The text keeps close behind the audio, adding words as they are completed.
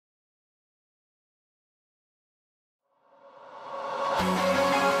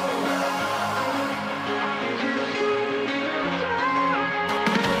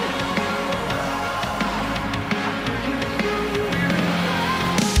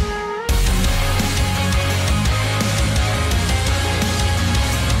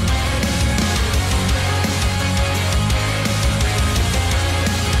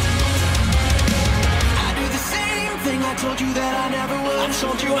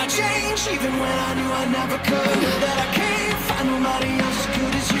I changed, even when I knew I never could. That I can't find nobody else as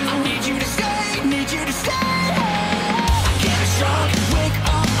good as you. I need you to stay, need you to stay. I get strong, wake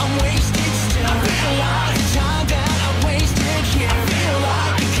up, I'm wasted still. I realize the time that I wasted here. I feel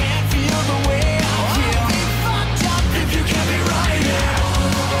like you can't feel the way I feel. I'll be fucked up if you can't be right here.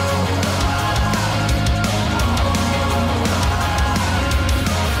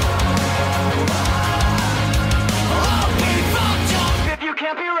 I'll be fucked up if you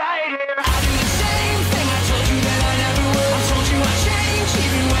can't be right here. I do the same thing I told you that I never would. I told you I changed,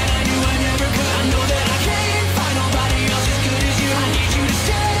 even when I knew I never could. I know that I can't find nobody else as good as you. I need you to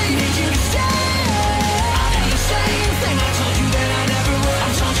stay, need you to stay. I do the same thing I told you that I never would. I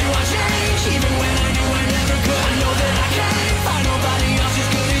told you I changed, even when I knew I never could. I know that I can't find nobody else as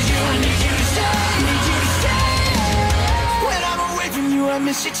good as you. I need you to stay, need you to stay. When I'm away from you, I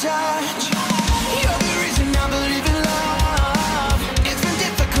miss your touch. You're the reason I believe in love. It's been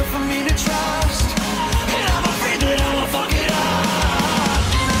difficult for me to trust, and I'm afraid that I will fuck it up.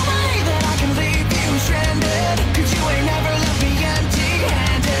 Ain't no way that I can leave you stranded, 'cause you ain't never left me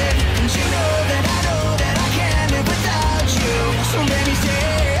empty-handed. And you know that I can't live without you. So baby, stay.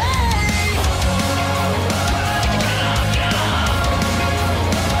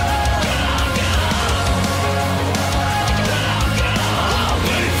 I'll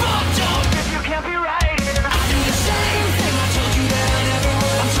be fucked up if you can't be right here. I do the same thing I told you that I never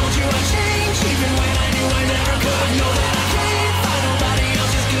would. I told you I changed, even when I knew I never could. I know that I can't find nobody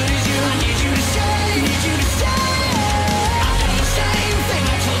else as good as you. I need you to stay, need you to stay. I do the same thing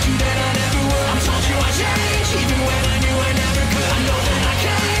I told you that I never would. I told you I changed, even when I knew I never could. I know that I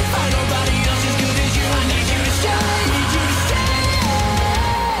can't find nobody else as good as you. I need you to stay, need you to stay.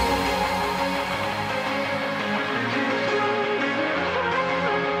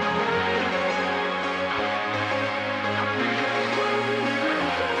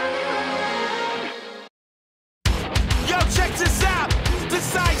 Yo, check this out. This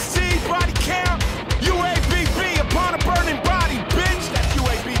IC body count. UABB upon a burning body, bitch. That's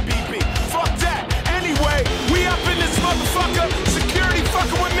UABBB. Fuck that. Anyway, we up in this motherfucker. Security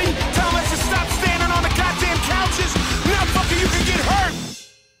fucking with me. Tell us to stop standing on the goddamn couches. Now, fucker, you can get hurt.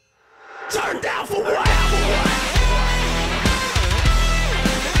 Turn down for what?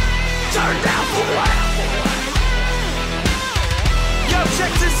 Turn down for what? Yo,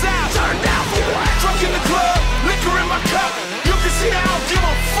 check this out. Turn down for what? Drunk in the club, liquor in my cup. You can see that I don't give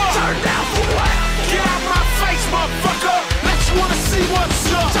a fuck. Turn down for what? Get out my face, motherfucker. Let you wanna see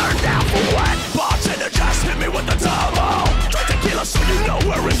what's up. Turn down for what? Bartender just hit me with the turbo. Drink tequila so you know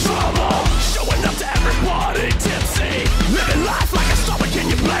we're in trouble. Showing up to every party tipsy. Living life like a star, but can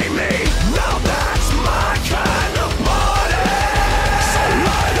you blame me? Now that's my kind of party. So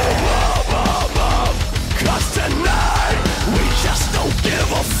light 'em up. 'Cause tonight we just don't give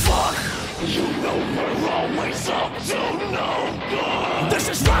a fuck. You know we're always up to no good. This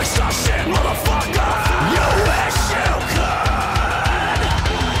is rockstar shit, motherfucker. You wish you could.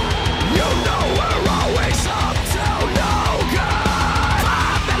 You know we're always up to no good.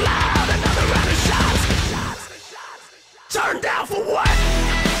 Pop it loud, another round of shots. Turn down for what?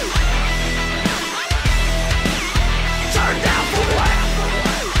 Turn down for what?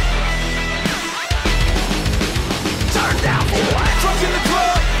 Turn down for what? Drunk in the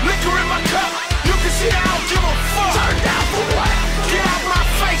club, liquor in my cup. You can see that I don't give a fuck. Turn down for what? Get out my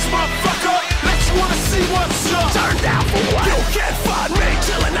face, motherfucker. Let you wanna see what's up. Turn down for what? You can't find me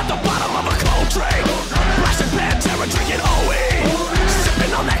chilling at the bottom of a cold drink. Blasting Pantera, drinking OE.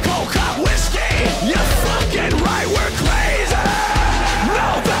 Sipping on that cold hot whiskey. You're fucking right, we're crazy.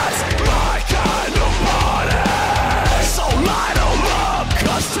 Now that's my kind of party. So light 'em up,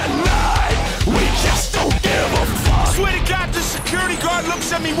 'cause tonight we just don't give a fuck. Swear to God, the security guard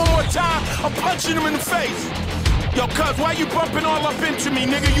looks at me one more time, I'm punching him in the face. Yo, cuz, why you bumping all up into me,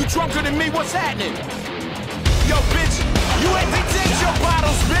 nigga? You drunker than me, what's happening? Yo, bitch, you ain't take your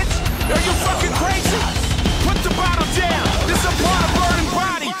bottles, bitch. Are you fucking crazy? Put the bottle down, this a part of burning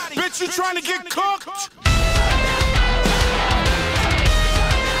body. Bitch, you trying to get cooked?